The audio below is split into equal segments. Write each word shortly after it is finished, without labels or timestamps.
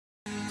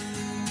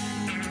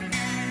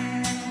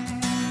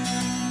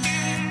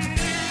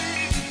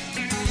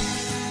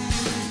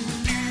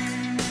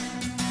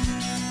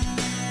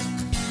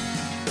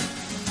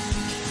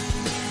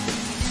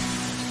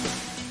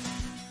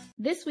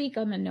This week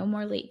on the No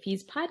More Late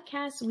Fees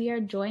podcast, we are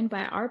joined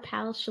by our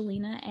pal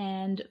Shaleena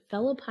and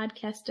fellow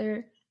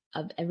podcaster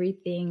of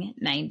Everything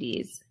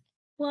 90s.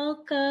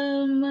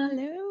 Welcome.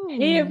 Hello.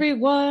 Hey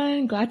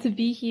everyone, glad to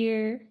be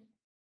here.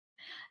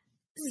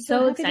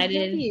 So excited. To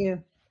have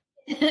you.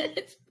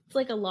 It's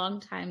like a long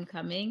time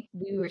coming.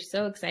 We were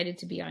so excited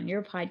to be on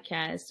your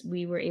podcast.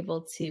 We were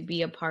able to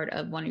be a part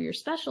of one of your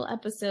special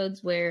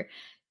episodes where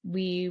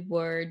we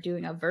were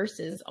doing a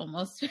versus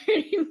almost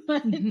pretty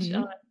much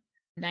on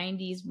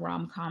 90s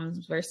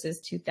rom-coms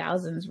versus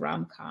 2000s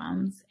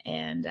rom-coms.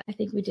 And I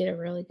think we did a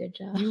really good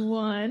job. You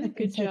won.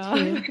 Good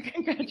job.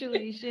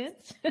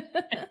 Congratulations.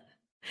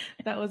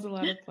 That was a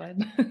lot of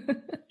fun.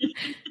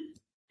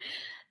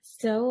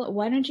 So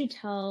why don't you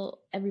tell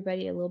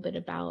everybody a little bit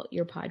about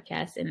your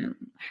podcast and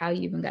how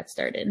you even got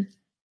started?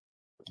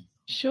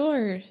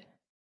 Sure.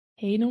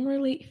 Hey, No More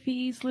Late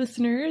Fees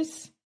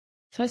listeners.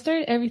 So I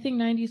started Everything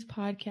 90s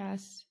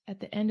podcast at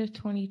the end of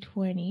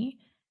 2020.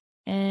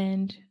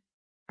 And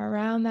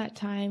around that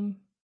time,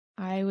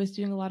 I was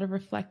doing a lot of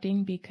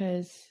reflecting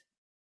because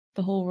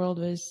the whole world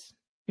was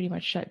pretty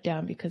much shut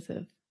down because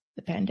of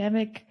the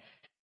pandemic.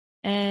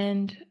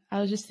 And I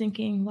was just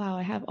thinking, wow,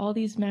 I have all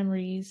these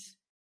memories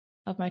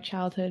of my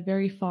childhood,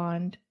 very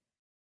fond,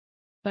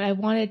 but I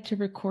wanted to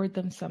record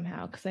them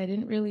somehow because I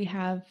didn't really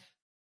have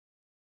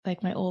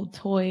like my old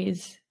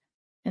toys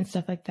and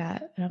stuff like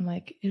that. And I'm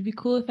like, it'd be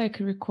cool if I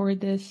could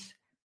record this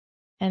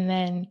and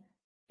then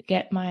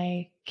get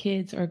my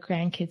kids or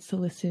grandkids to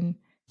listen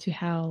to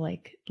how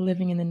like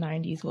living in the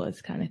 90s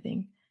was kind of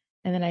thing.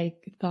 And then I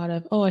thought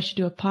of, I should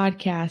do a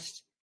podcast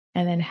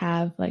and then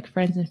have like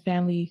friends and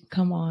family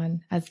come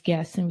on as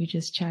guests and we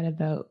just chat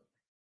about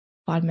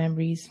fond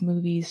memories,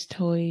 movies,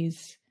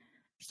 toys,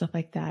 stuff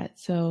like that.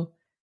 So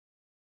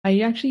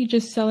I actually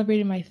just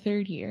celebrated my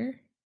 3rd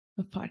year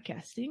of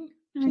podcasting.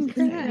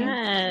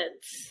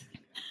 Congrats.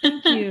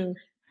 Thank you.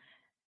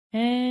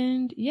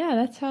 And yeah,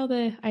 that's how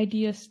the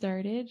idea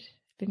started.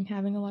 Been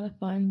having a lot of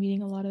fun,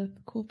 meeting a lot of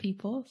cool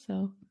people.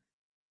 So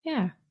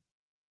yeah.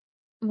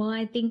 Well,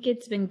 I think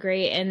it's been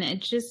great, and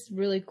it's just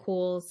really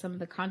cool, some of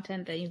the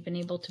content that you've been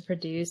able to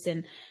produce,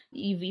 and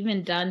you've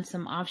even done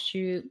some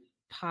offshoot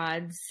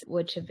pods,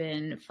 which have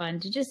been fun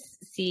to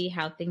just see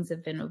how things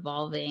have been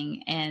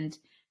evolving. And,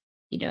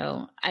 you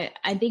know,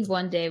 I think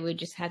one day we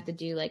just have to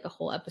do like a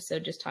whole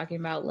episode just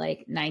talking about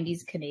like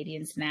 90s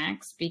Canadian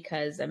snacks,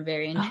 because I'm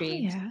very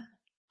intrigued. Oh, yeah.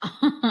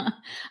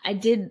 I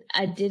did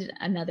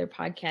another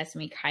podcast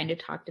and we kind of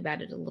talked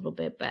about it a little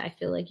bit, but I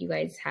feel like you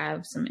guys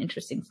have some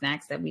interesting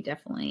snacks that we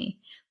definitely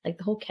like.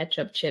 The whole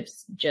ketchup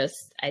chips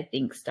just, I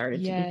think,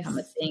 started to become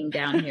a thing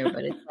down here,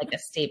 but it's like a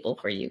staple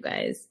for you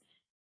guys.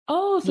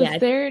 Oh, so it's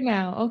there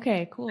now.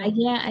 Okay, cool.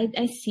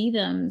 I see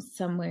them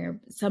somewhere,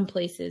 some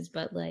places,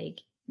 but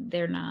like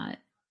they're not,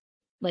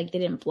 like they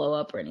didn't blow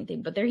up or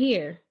anything, but they're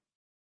here.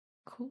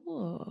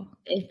 Cool.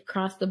 They've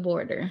crossed the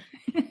border.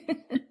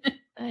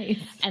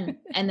 Nice. And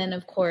then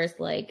of course,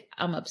 like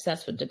I'm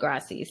obsessed with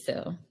Degrassi,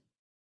 so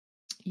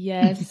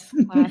yes,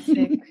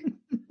 classic.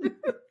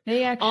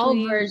 They actually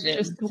all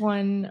versions. Just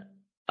one.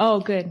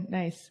 Oh, good,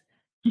 nice.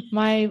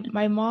 My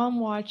mom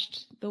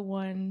watched the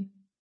one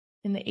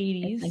in the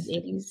 80s. Like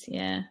 80s,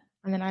 yeah.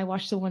 And then I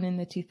watched the one in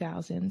the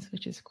 2000s,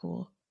 which is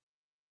cool.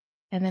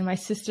 And then my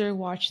sister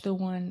watched the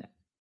one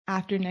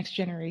after Next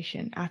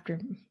Generation,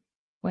 after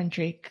when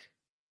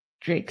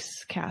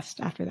Drake's cast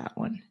after that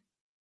one.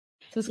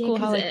 So it's cool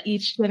how like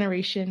each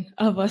generation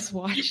of us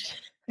watched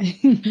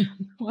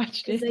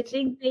it. I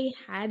think they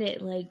had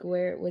it like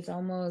where it was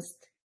almost,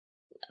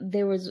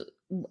 there was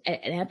an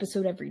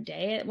episode every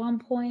day at one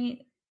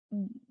point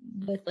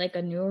with like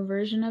a newer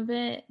version of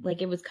it.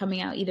 Like it was coming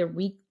out either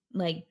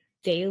like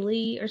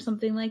daily or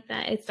something like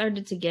that. It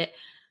started to get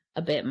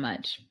a bit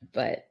much,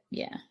 but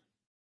yeah.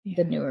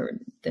 The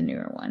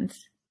newer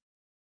ones.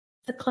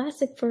 It's a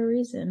classic for a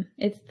reason.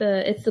 It's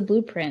the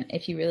blueprint,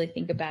 if you really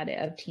think about it,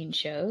 of teen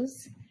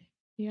shows.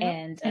 Yeah.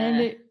 And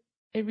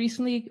it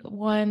recently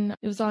won.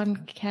 It was on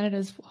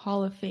Canada's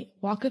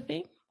Walk of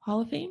Fame.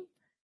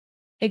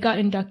 It got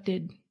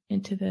inducted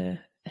into the,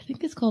 I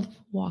think it's called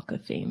Walk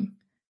of Fame.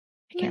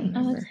 I can't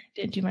remember.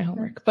 Didn't do my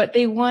homework, but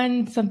they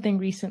won something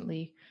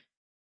recently.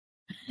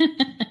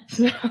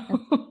 So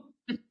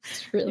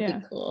it's really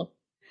cool.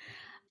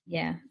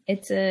 Yeah,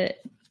 it's a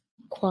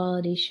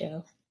quality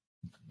show.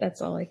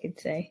 That's all I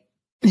could say.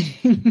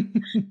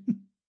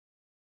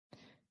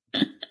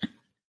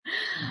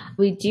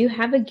 We do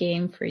have a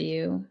game for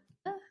you.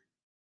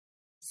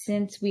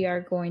 Since we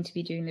are going to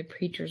be doing The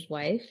Preacher's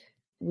Wife,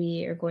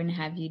 we are going to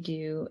have you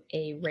do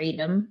a rate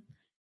 'em.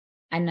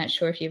 I'm not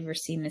sure if you've ever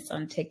seen this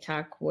on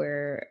TikTok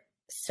where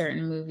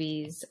certain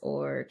movies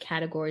or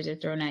categories are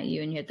thrown at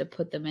you and you have to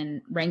put them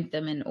in, rank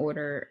them in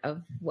order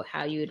of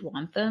how you would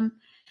want them,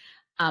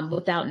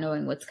 without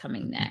knowing what's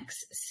coming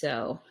next.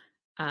 So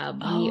we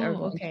are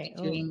going to be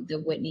doing the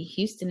Whitney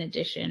Houston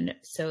edition.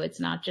 So it's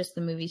not just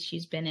the movies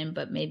she's been in,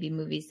 but maybe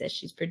movies that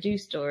she's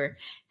produced or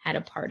had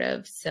a part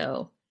of.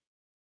 So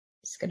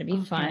it's going to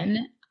be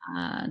fun.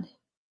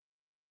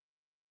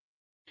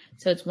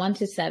 So it's 1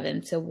 to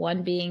 7. So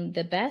 1 being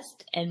the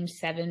best and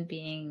 7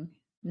 being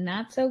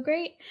not so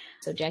great.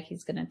 So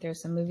Jackie's going to throw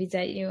some movies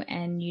at you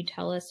and you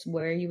tell us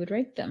where you would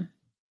rank them.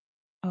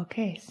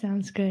 Okay,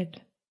 sounds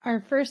good.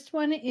 Our first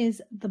one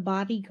is The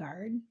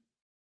Bodyguard.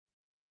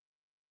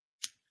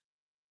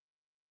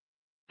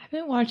 I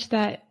haven't watched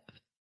that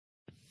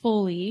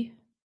fully.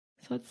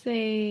 So let's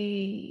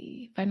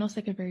say, if I know it's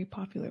like a very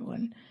popular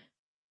one,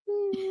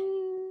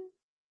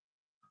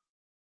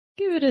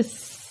 give it a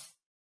 6.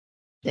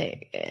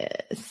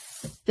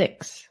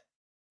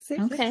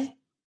 Okay.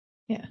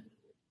 Yeah.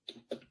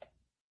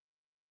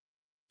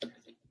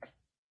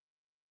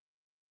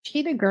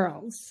 Cheetah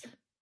Girls.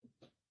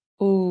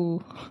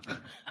 Oh.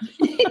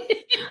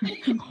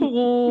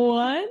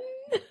 1.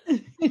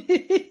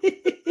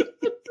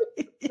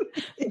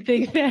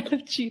 Big fan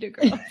of Cheetah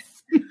Girls.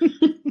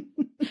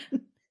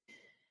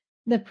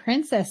 The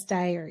Princess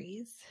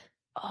Diaries.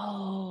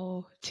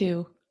 Oh,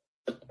 2.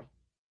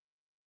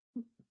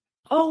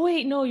 Oh,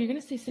 wait, no, you're going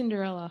to say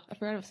Cinderella. I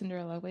forgot about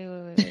Cinderella. Wait.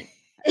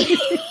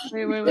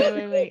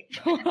 wait.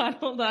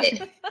 Hold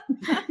on.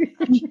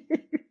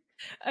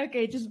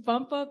 Okay, just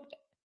bump up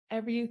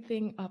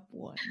everything up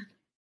 1.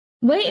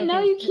 Wait, Okay. no,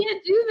 you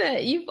can't do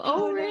that. You've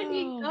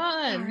already no.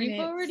 gone. Darn You've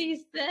it.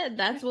 already said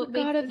that's what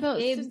forgot makes about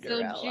the game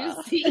Cinderella.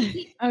 so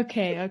juicy.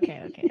 Okay.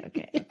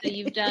 So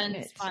you've done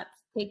Darn it.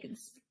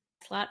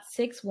 slots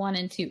 6, 1,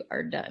 and 2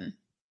 are done.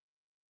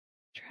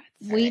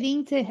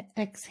 Waiting to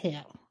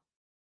Exhale.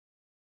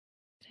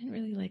 I didn't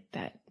really like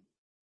that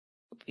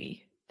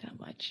movie that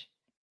much.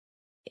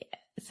 Yeah,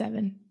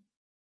 7.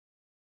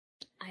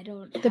 I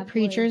don't. The have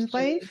Preacher's words.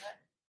 Wife.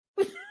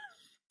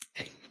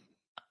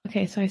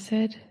 Okay, so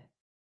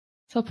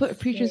I'll put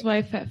Preacher's 6.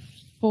 Wife at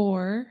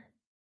 4.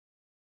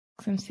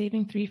 Because I'm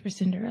saving 3 for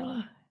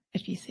Cinderella,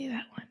 if you say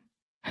that one.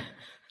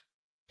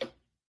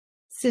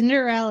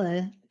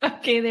 Cinderella.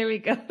 Okay, there we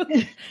go.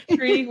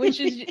 3, which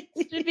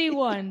should be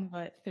 1,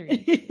 but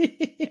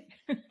 3.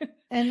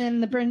 And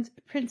then the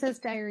Princess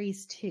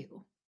Diaries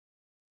 2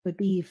 would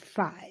be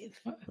 5.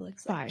 It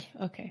looks 5. like.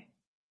 Okay.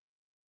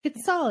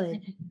 It's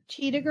solid.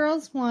 Cheetah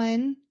Girls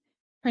 1,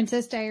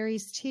 Princess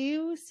Diaries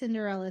 2,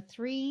 Cinderella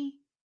 3,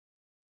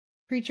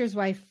 Preacher's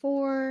Wife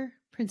 4,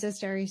 Princess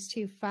Diaries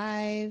 2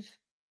 5,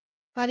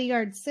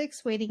 Bodyguard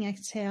 6, Waiting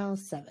Exhale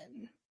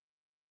 7.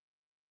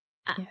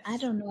 Yes. I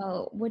don't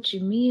know what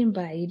you mean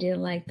by you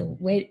didn't like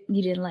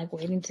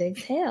Waiting to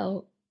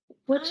Exhale.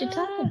 What you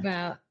talking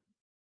about?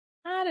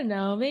 I don't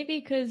know. Maybe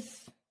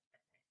because,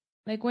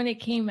 like, when it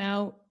came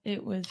out,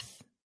 it was,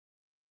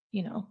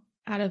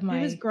 out of my.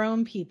 It was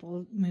grown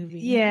people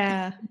movie.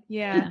 Yeah.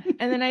 And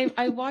then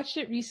I watched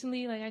it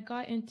recently. Like, I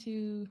got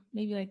into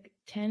maybe like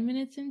 10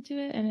 minutes into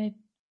it, and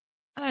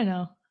I don't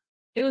know.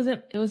 It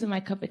wasn't my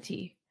cup of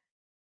tea.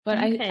 But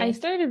Okay. I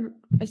started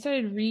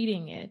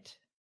reading it.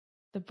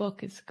 The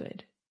book is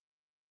good.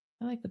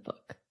 I like the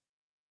book.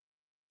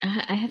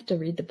 I have to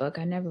read the book.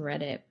 I never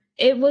read it.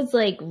 It was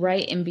like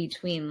right in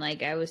between.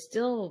 Like I was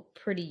still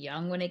pretty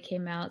young when it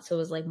came out. So it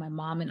was like my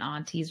mom and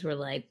aunties were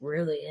like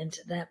really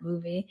into that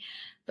movie.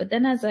 But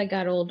then as I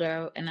got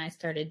older and I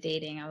started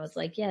dating, I was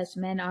like, yes,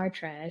 men are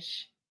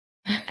trash.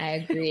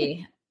 I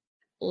agree.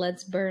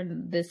 Let's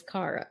burn this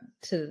car up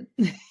to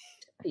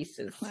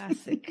pieces.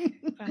 Classic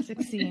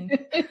scene.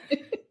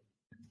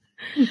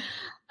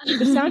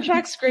 The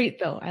soundtrack's great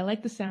though. I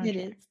like the soundtrack. It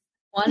is.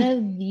 One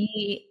of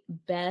the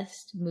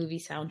best movie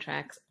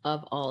soundtracks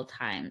of all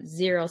time.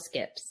 0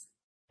 skips.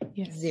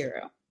 Yes.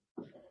 0.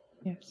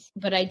 Yes.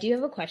 But I do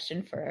have a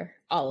question for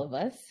all of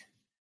us.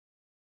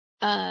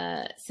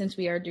 Since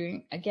we are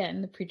doing,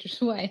 again, The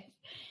Preacher's Wife.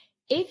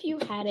 If you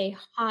had a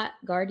hot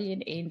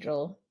guardian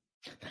angel,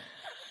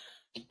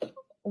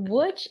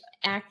 which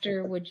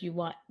actor would you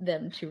want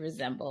them to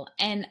resemble?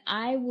 And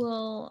I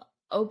will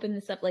open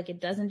this up. Like, it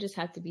doesn't just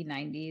have to be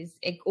 90s.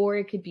 Or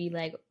it could be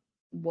like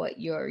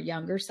what your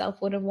younger self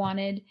would have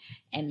wanted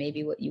and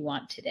maybe what you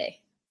want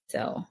today.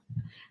 So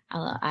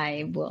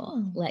I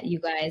will let you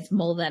guys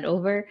mull that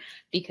over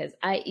because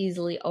I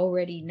easily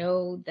already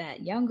know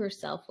that younger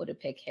self would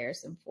have picked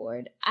Harrison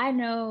Ford. I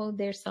know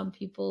there's some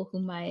people who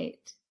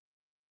might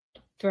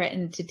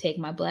threaten to take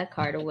my black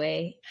card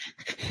away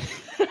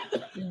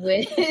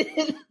with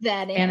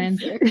that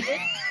answer.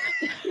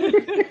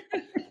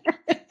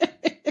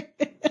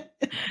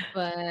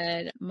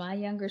 But my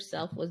younger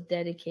self was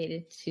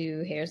dedicated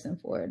to Harrison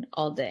Ford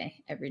all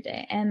day, every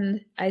day.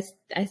 And I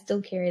still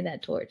carry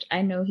that torch.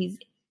 I know he's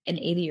an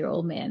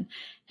 80-year-old man,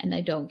 and I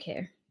don't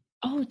care.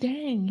 Oh,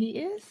 dang, he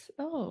is?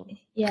 Oh.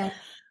 Yeah.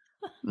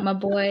 My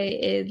boy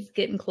is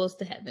getting close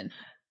to heaven.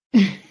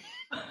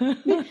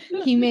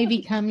 He may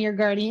become your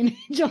guardian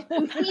angel.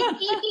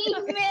 He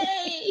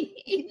may.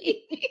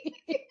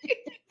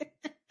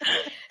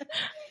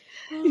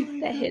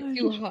 That hit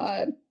too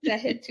hard. That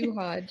hit too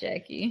hard,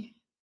 Jackie.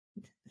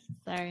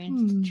 Sorry,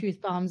 truth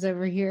bombs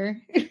over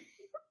here.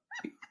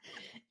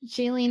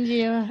 Shaleena,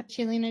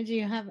 do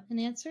you have an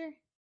answer?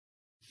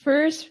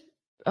 First,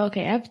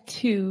 okay, I have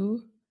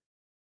 2.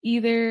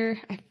 Either,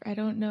 I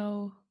don't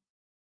know,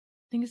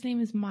 I think his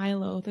name is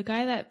Milo, the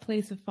guy that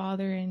plays the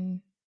father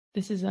in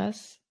This Is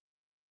Us.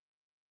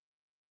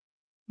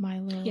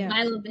 Milo. Yeah.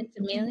 Milo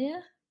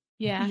Ventimiglia?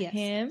 Yeah, Yes.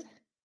 him.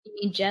 You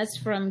mean Jess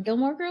from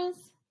Gilmore Girls?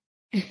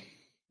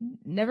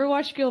 Never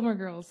watched Gilmore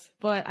Girls,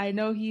 but I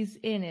know he's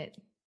in it.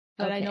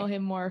 But I Okay. know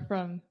him more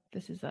from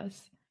This Is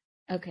Us.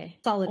 Okay.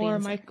 Solid Or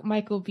answer.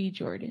 Michael B.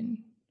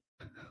 Jordan.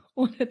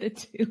 One of the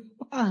two.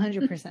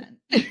 100%.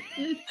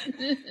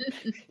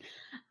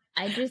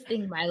 I just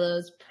think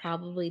Milo's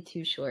probably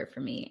too short for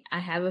me. I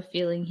have a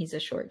feeling he's a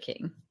short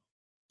king.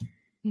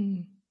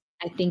 Hmm.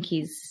 I think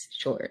he's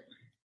short.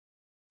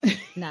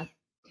 Not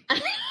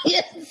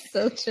yes,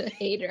 such a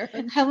hater.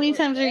 How many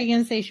times are you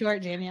going to say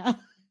short, Danielle?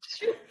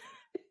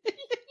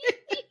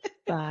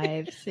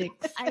 5, 6,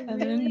 I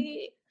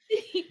 7.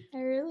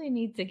 really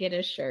need to get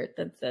a shirt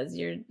that says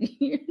you're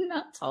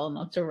not tall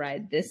enough to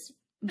ride this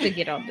to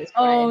get on this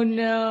ride. Oh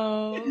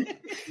no.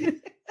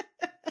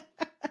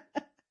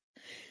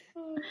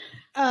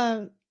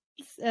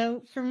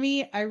 So for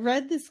me, I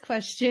read this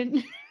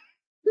question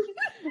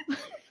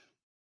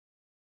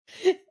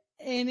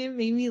and it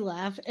made me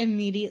laugh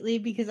immediately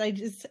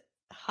because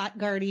Hot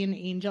Guardian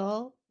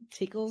Angel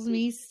tickles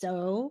me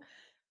so.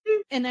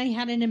 And I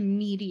had an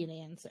immediate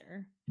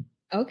answer.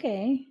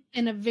 Okay.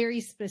 And a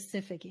very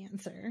specific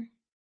answer.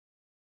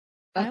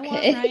 Okay. I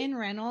want Ryan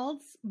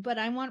Reynolds, but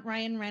I want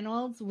Ryan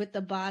Reynolds with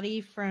the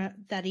body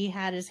that he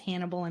had as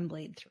Hannibal in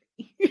Blade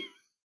 3.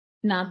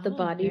 Not the Oh,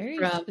 body very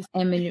from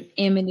specific.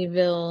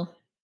 Amityville.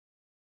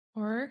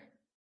 Or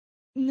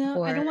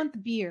No, I don't want the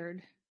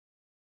beard.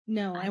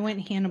 No, I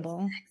went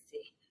Hannibal.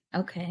 Sexy.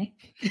 Okay.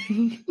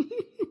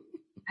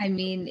 I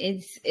mean,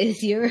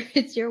 it's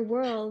your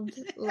world.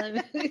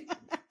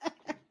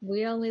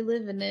 We only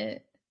live in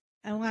it.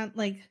 I want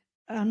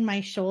on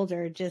my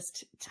shoulder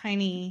just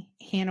tiny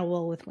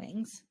Hannibal with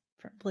wings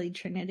from Blade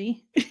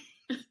Trinity.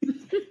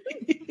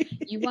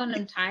 You want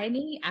him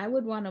tiny? I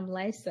would want him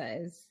life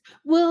size.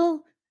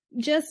 Well,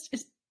 just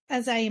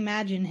as I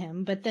imagine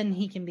him, but then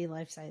he can be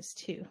life size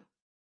too.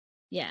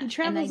 Yeah. He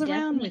travels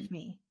around with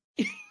me.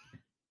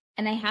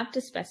 And I have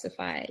to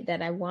specify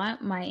that I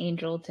want my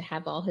angel to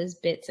have all his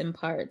bits and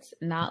parts,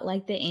 not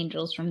like the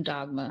angels from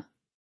Dogma.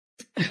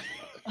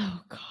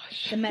 oh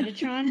gosh. The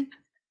Metatron?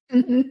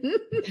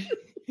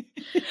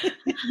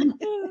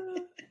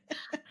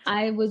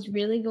 I was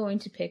really going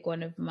to pick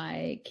one of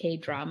my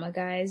K-drama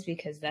guys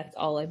because that's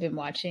all I've been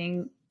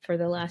watching for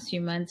the last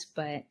few months,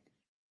 but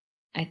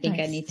I think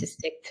I need to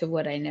stick to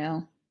what I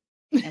know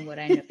and what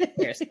I know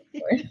there's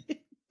for.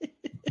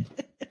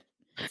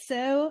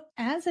 So,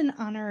 as an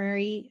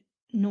honorary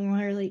No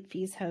More Late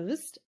Fees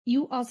host,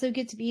 you also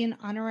get to be an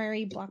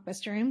honorary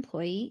Blockbuster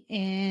employee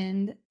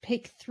and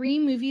pick 3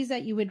 movies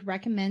that you would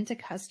recommend to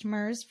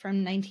customers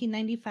from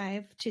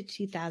 1995 to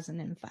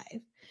 2005.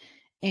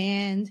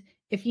 And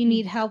if you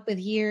need help with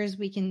years,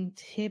 we can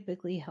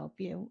typically help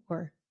you,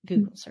 or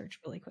Google search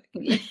really quick.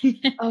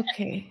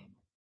 Okay.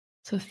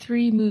 So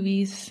 3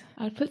 movies.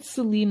 I'd put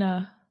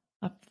Shaleena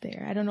up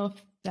there. I don't know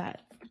if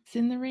that's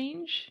in the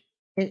range.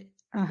 It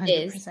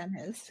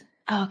 100% is.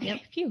 Oh, okay. Yep.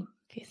 Phew.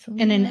 Okay,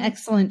 Shaleena. And an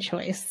excellent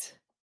choice.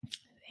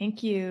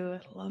 Thank you.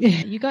 Love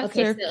that. You got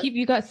served. So...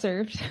 You got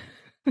served.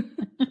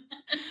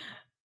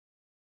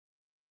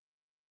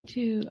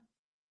 2.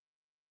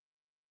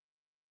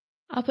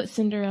 I'll put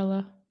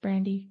Cinderella,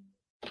 Brandy.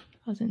 I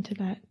was into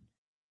that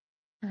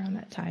around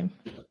that time.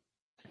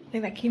 I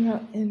think that came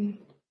out in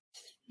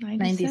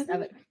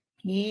 97.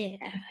 Yeah.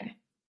 Okay.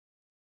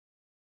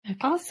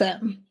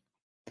 Awesome.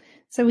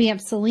 So we have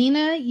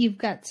Shaleena, you've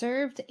got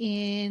served,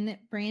 in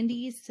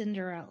Brandy's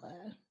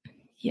Cinderella.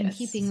 Yes.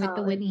 In keeping with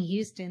the Whitney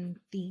Houston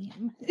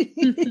theme.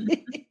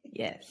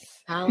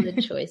 Yes.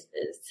 Solid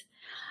choices.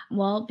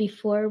 Well,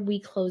 before we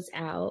close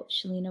out,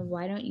 Shaleena,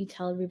 why don't you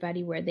tell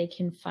everybody where they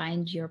can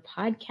find your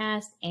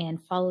podcast and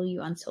follow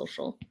you on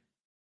social?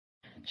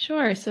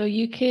 Sure. So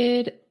you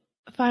could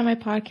find my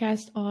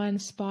podcast on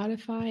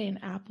Spotify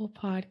and Apple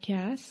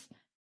Podcasts.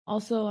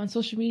 Also on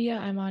social media,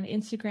 I'm on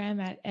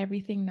Instagram at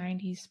Everything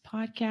 90s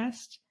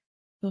Podcast.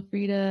 Feel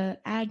free to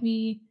add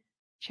me,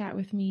 chat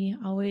with me.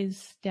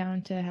 Always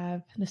down to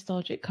have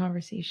nostalgic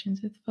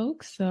conversations with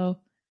folks. So,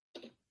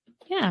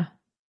 yeah.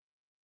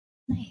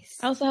 Nice.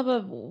 I also have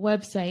a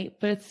website,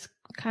 but it's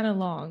kind of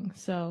long.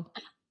 So,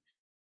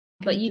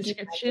 but you do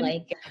have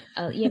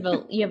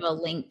you have a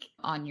link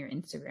on your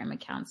Instagram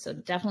account, so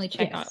definitely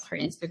check out her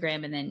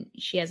Instagram, and then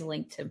she has a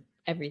link to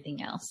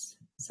everything else.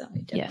 So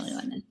you definitely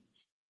want to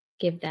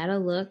give that a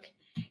look.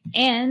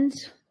 And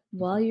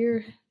while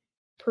you're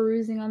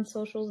perusing on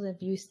socials, if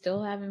you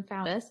still haven't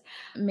found us,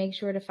 make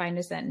sure to find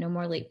us at No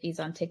More Late Fees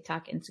on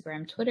TikTok,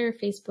 Instagram, Twitter,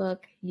 Facebook,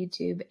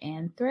 YouTube,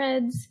 and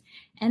Threads.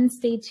 And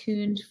stay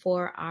tuned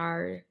for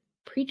our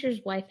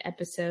Preacher's Wife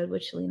episode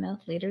with Shaleena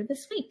later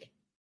this week.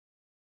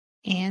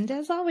 And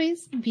as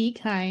always, be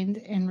kind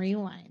and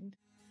rewind.